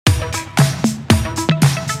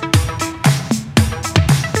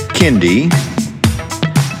Kindy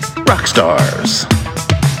Rockstars.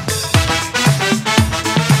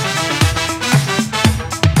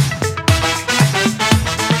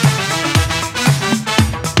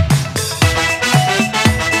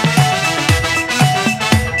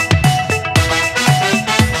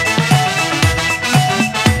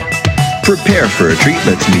 Prepare for a treat,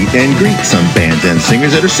 let's meet and greet some bands and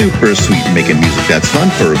singers that are super sweet, making music that's fun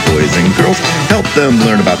for boys and girls. Help them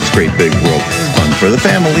learn about this great big world. Fun for the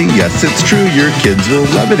family, yes it's true, your kids will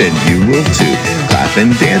love it and you will too. Clap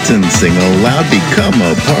and dance and sing aloud, become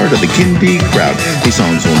a part of the Kindy crowd. These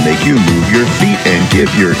songs will make you move your feet and give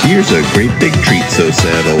your ears a great big treat. So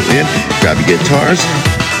settle in, grab your guitars,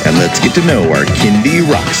 and let's get to know our Kindy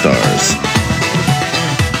Rockstars.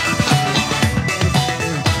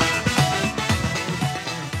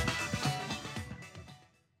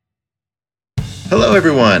 Hello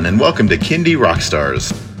everyone, and welcome to Kindy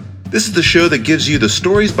Rockstars. This is the show that gives you the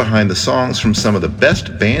stories behind the songs from some of the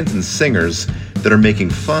best bands and singers that are making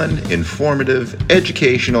fun, informative,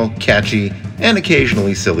 educational, catchy, and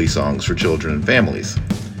occasionally silly songs for children and families.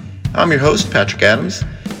 I'm your host, Patrick Adams,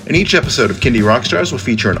 and each episode of Kindy Rockstars will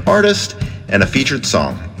feature an artist and a featured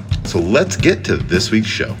song. So let's get to this week's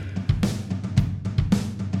show.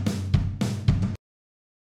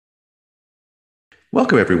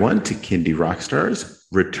 Welcome everyone to Kindy Rockstars.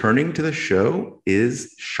 Returning to the show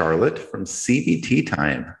is Charlotte from CBT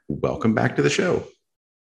Time. Welcome back to the show.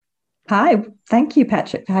 Hi, thank you,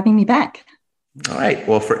 Patrick, for having me back. All right.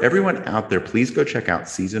 Well, for everyone out there, please go check out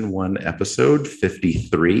season 1, episode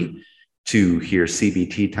 53 to hear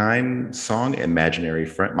CBT Time song Imaginary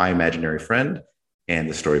Friend, My Imaginary Friend, and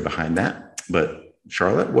the story behind that. But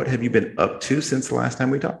Charlotte, what have you been up to since the last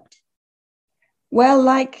time we talked? Well,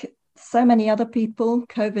 like so many other people,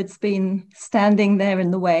 COVID's been standing there in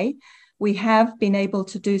the way. We have been able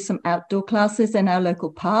to do some outdoor classes in our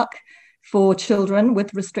local park for children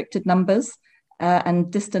with restricted numbers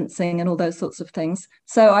and distancing and all those sorts of things.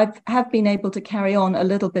 So I have been able to carry on a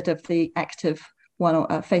little bit of the active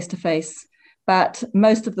one face-to-face, but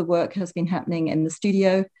most of the work has been happening in the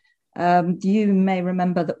studio. You may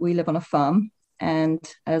remember that we live on a farm, and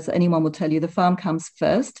as anyone will tell you, the farm comes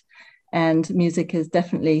first. And music is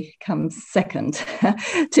definitely comes second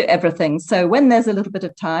to everything. So when there's a little bit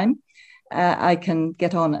of time, I can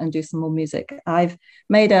get on and do some more music. I've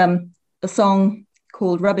made a song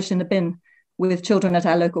called Rubbish in a Bin with children at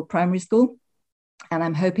our local primary school. And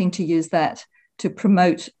I'm hoping to use that to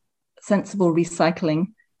promote sensible recycling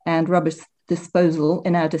and rubbish disposal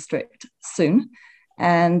in our district soon.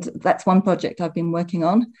 And that's one project I've been working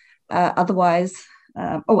on. Otherwise,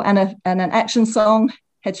 and an action song,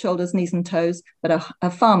 Head, Shoulders, Knees and Toes, but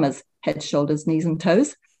a farmer's head, shoulders, knees and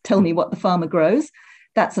toes. Tell me what the farmer grows.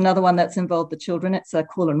 That's another one that's involved the children. It's a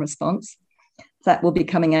call and response. That will be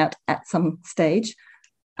coming out at some stage.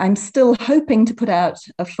 I'm still hoping to put out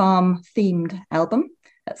a farm-themed album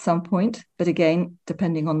at some point, but again,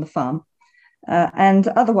 depending on the farm. And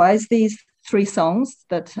otherwise, these 3 songs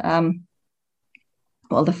that,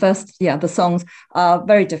 the songs are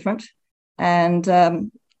very different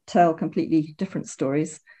and tell completely different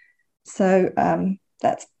stories. So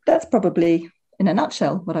that's probably in a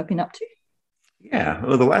nutshell what I've been up to. Yeah.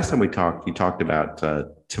 Well, the last time we talked, you talked about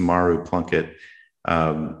Tamaru Plunkett.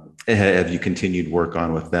 Have you continued work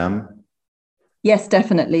on with them? Yes,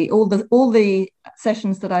 definitely. All the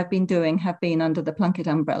sessions that I've been doing have been under the Plunkett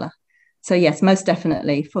umbrella. So yes, most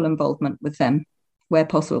definitely full involvement with them where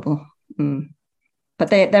possible. But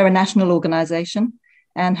they're a national organization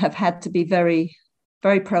and have had to be very,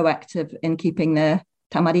 very proactive in keeping their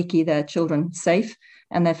tamariki, their children, safe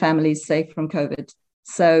and their families safe from COVID.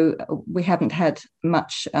 So we haven't had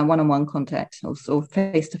much one-on-one contact or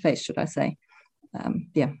face-to-face, should I say.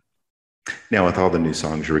 Now, with all the new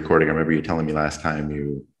songs you're recording, I remember you telling me last time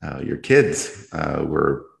your kids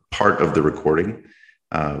were part of the recording,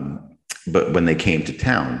 but when they came to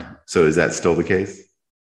town. So is that still the case?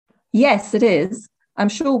 Yes, it is. I'm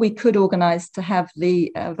sure we could organise to have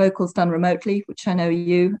the vocals done remotely, which I know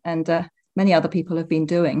you and many other people have been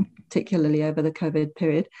doing, particularly over the COVID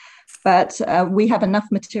period. But we have enough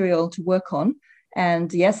material to work on.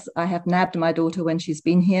 And yes, I have nabbed my daughter when she's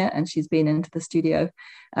been here and she's been into the studio.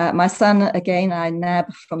 My son, again, I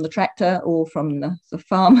nab from the tractor or from the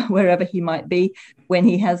farm, wherever he might be, when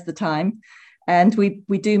he has the time. And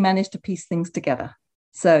we do manage to piece things together.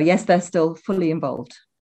 So yes, they're still fully involved.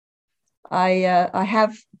 I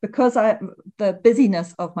have, because the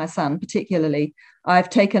busyness of my son particularly, I've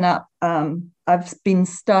taken up, I've been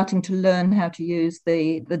starting to learn how to use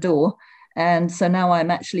the DAW. And so now I'm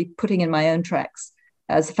actually putting in my own tracks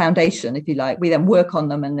as a foundation, if you like. We then work on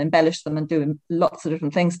them and embellish them and do lots of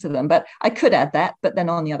different things to them. But I could add that. But then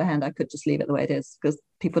on the other hand, I could just leave it the way it is because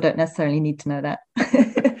people don't necessarily need to know that.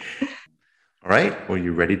 All right. Well,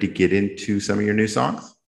 you ready to get into some of your new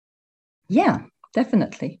songs? Yeah,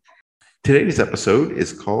 definitely. Today's episode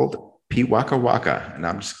is called Piwaka Waka. And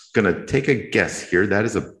I'm just going to take a guess here. That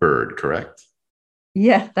is a bird, correct?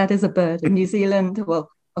 Yeah, that is a bird. A New Zealand,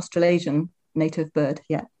 well, Australasian native bird.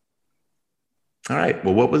 Yeah. All right.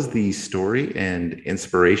 Well, what was the story and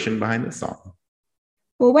inspiration behind this song?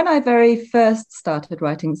 Well, when I very first started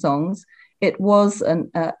writing songs, it was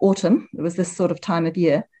an autumn. It was this sort of time of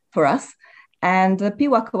year for us. And the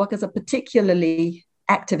Piwaka Wakas are particularly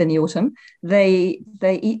active in the autumn. They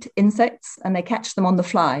eat insects and they catch them on the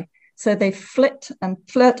fly. So they flit and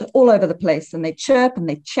flirt all over the place, and they chirp and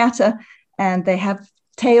they chatter, and they have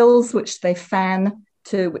tails which they fan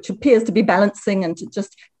to, which appears to be balancing and to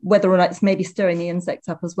just whether or not it's maybe stirring the insects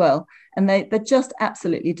up as well. And they're just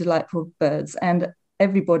absolutely delightful birds. And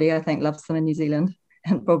everybody, I think, loves them in New Zealand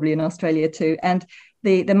and probably in Australia too. And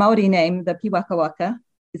the Māori name, the Piwaka Waka,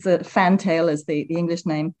 is a fantail, as the English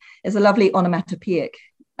name, is a lovely onomatopoeic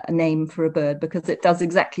name for a bird because it does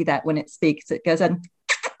exactly that when it speaks. It goes and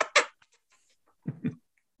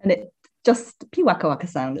and it just Piwaka Waka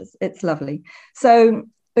sound. It's lovely. So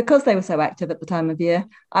because they were so active at the time of year,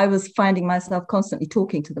 I was finding myself constantly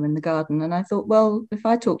talking to them in the garden. And I thought, well, if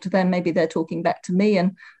I talk to them, maybe they're talking back to me.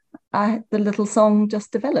 And the little song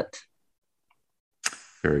just developed.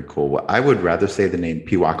 Very cool. Well, I would rather say the name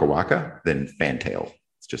Piwaka Waka than fantail.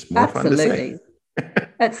 It's just more Absolutely. fun to say.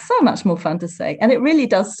 It's so much more fun to say. And it really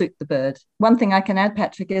does suit the bird. One thing I can add,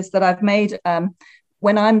 Patrick, is that I've made,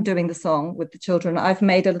 when I'm doing the song with the children, I've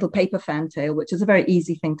made a little paper fantail, which is a very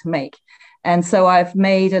easy thing to make. And so I've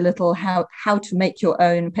made a little how to make your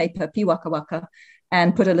own paper Piwaka Waka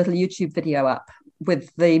and put a little YouTube video up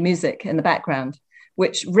with the music in the background,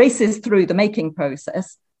 which races through the making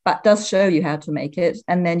process, but does show you how to make it.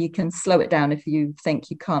 And then you can slow it down if you think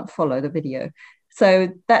you can't follow the video. So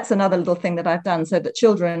that's another little thing that I've done so that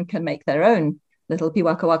children can make their own little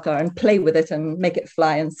Piwaka Waka and play with it and make it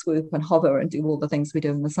fly and swoop and hover and do all the things we do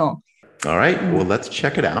in the song. All right. Well, let's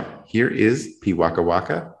check it out. Here is Piwaka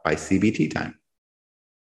Waka by CBT Time.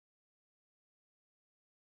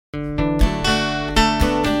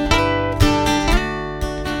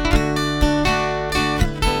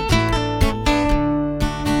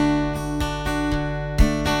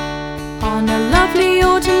 On a lovely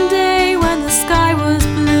autumn day when the sky was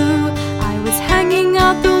blue, I was hanging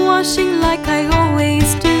out the washing like I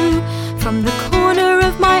always do. From the corner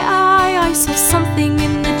of my eye I saw something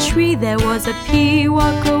in the tree. There was a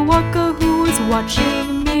Piwaka Waka who was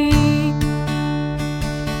watching me.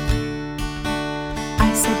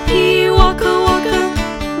 I said, Piwaka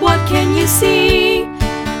Waka, what can you see?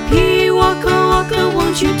 Piwaka Waka,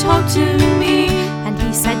 won't you talk to me? And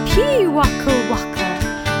he said, Piwaka Waka,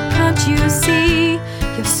 can't you see?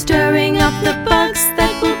 You're stirring up the bugs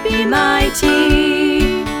that will be my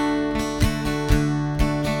tea.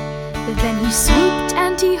 Then he swooped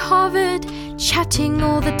and he hovered, chatting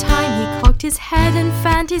all the time. He cocked his head and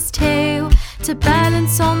fanned his tail to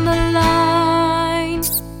balance on the line.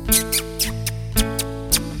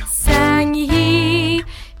 Sang he,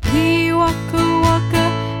 Piwaka Waka,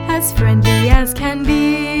 as friendly as can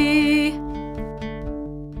be.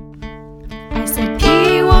 I said,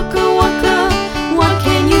 Piwaka Waka, what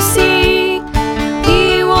can you see?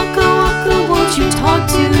 Piwaka Waka, won't you talk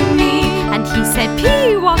to me? And he said,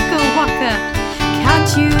 Piwaka Waka,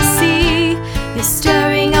 can't you see? You're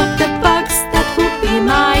stirring up the bugs that will be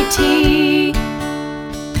my tea.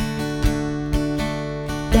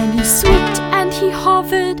 Then he swooped and he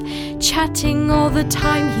hovered, chatting all the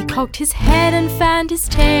time. He cocked his head and fanned his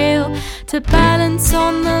tail to balance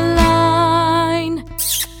on the line.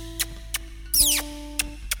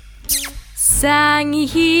 Sang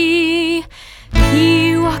he,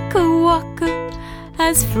 Piwaka Waka,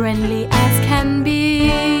 as friendly as can be.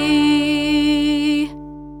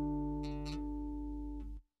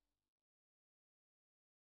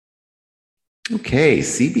 Okay,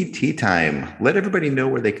 CBT Time. Let everybody know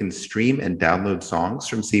where they can stream and download songs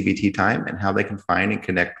from CBT Time and how they can find and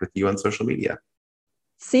connect with you on social media.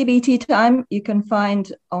 CBT Time, you can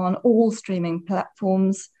find on all streaming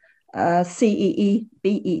platforms, CEEBEE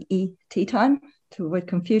Time, to avoid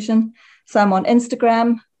confusion. So I'm on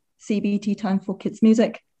Instagram, CBT Time for Kids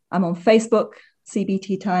Music. I'm on Facebook,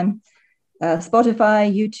 CBT Time, Spotify,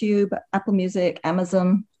 YouTube, Apple Music,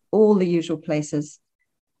 Amazon, all the usual places.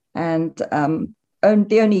 And the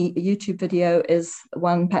only YouTube video is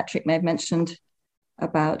one Patrick may have mentioned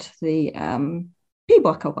about the pea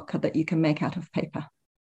waka waka that you can make out of paper.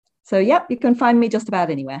 So, yep, you can find me just about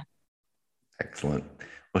anywhere. Excellent.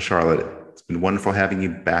 Well, Charlotte, it's been wonderful having you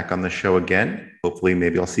back on the show again. Hopefully,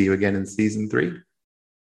 maybe I'll see you again in season 3.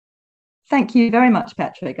 Thank you very much,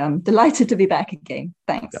 Patrick. I'm delighted to be back again.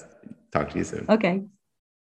 Thanks. Yeah. Talk to you soon. Okay.